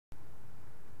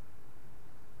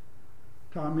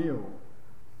Tamil,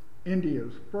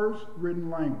 India's first written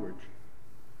language.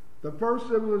 The first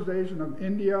civilization of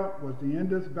India was the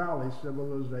Indus Valley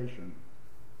civilization.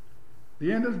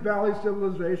 The Indus Valley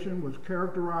civilization was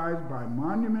characterized by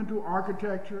monumental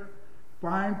architecture,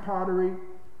 fine pottery,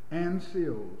 and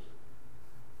seals.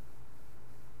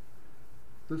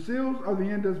 The seals of the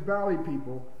Indus Valley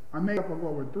people are made up of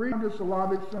over 300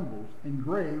 syllabic symbols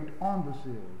engraved on the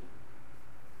seals.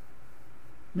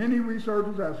 Many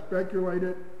researchers have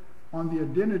speculated on the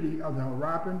identity of the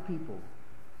Harappan people.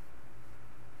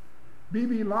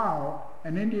 B.B. Lau,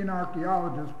 an Indian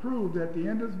archaeologist, proved that the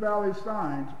Indus Valley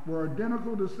signs were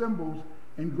identical to symbols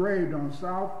engraved on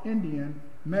South Indian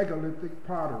megalithic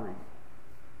pottery.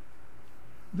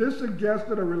 This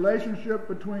suggested a relationship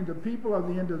between the people of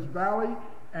the Indus Valley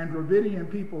and Dravidian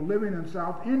people living in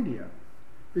South India,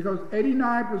 because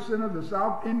 89% of the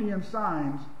South Indian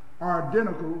signs are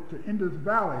identical to Indus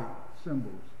Valley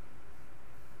symbols.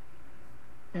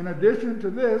 In addition to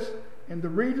this, in the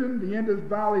region the Indus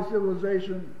Valley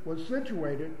civilization was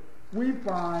situated, we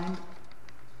find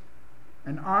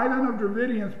an island of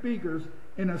Dravidian speakers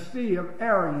in a sea of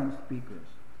Aryan speakers.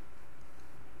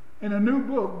 In a new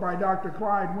book by Dr.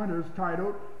 Clyde Winters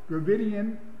titled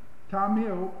Dravidian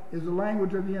Tamil is the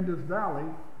Language of the Indus Valley,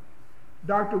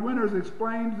 Dr. Winters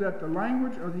explains that the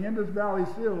language of the Indus Valley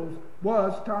seals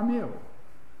was Tamil.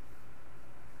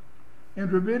 In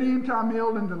Dravidian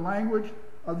Tamil and the language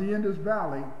of the Indus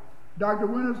Valley, Dr.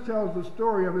 Winters tells the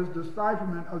story of his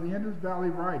decipherment of the Indus Valley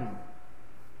writing.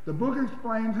 The book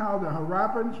explains how the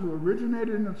Harappans who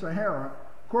originated in the Sahara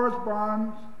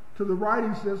corresponds to the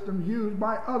writing system used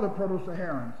by other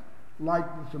Proto-Saharans, like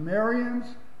the Sumerians,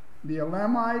 the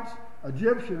Elamites,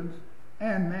 Egyptians,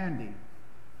 and Mandi.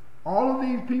 All of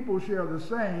these people share the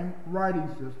same writing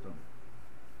system.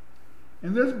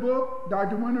 In this book,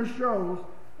 Dr. Winters shows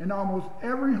in almost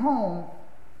every home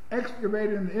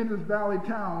excavated in the Indus Valley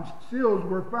towns, seals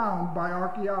were found by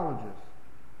archaeologists.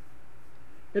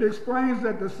 It explains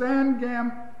that the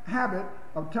sandgam habit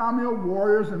of Tamil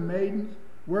warriors and maidens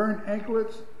wearing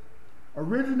anklets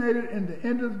originated in the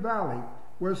Indus Valley,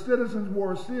 where citizens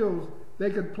wore seals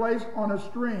they could place on a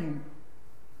string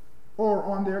or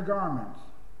on their garments.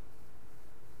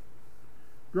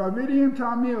 Dravidian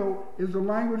Tamil is the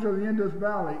language of the Indus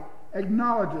Valley,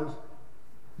 acknowledges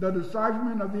the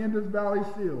decipherment of the Indus Valley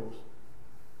seals,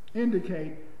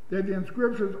 indicate that the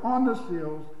inscriptions on the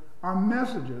seals are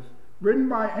messages written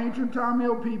by ancient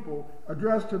Tamil people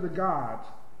addressed to the gods,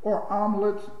 or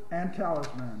amulets and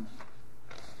talismans.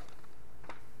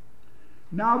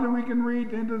 Now that we can read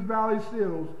the Indus Valley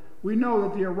seals, we know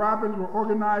that the Harappans were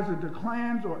organized into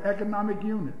clans or economic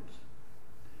units.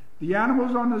 The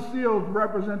animals on the seals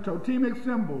represent totemic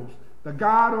symbols, the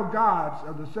god or gods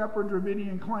of the separate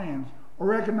Dravidian clans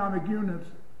or economic units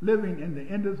living in the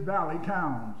Indus Valley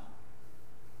towns.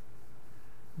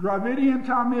 Dravidian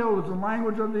Tamil is the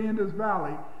language of the Indus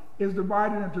Valley, is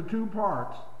divided into two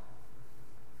parts.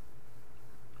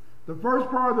 The first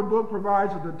part of the book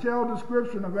provides a detailed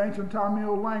description of ancient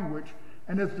Tamil language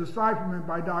and its decipherment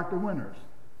by Dr. Winters.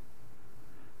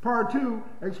 Part 2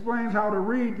 explains how to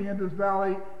read the Indus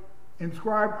Valley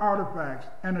inscribed artifacts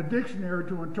and a dictionary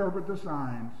to interpret the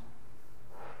signs.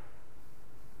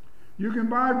 You can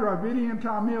buy Dravidian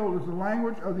Tamil as the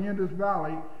language of the Indus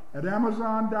Valley at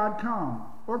Amazon.com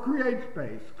or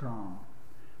CreateSpace.com.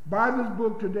 Buy this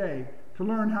book today to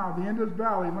learn how the Indus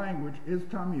Valley language is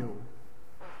Tamil.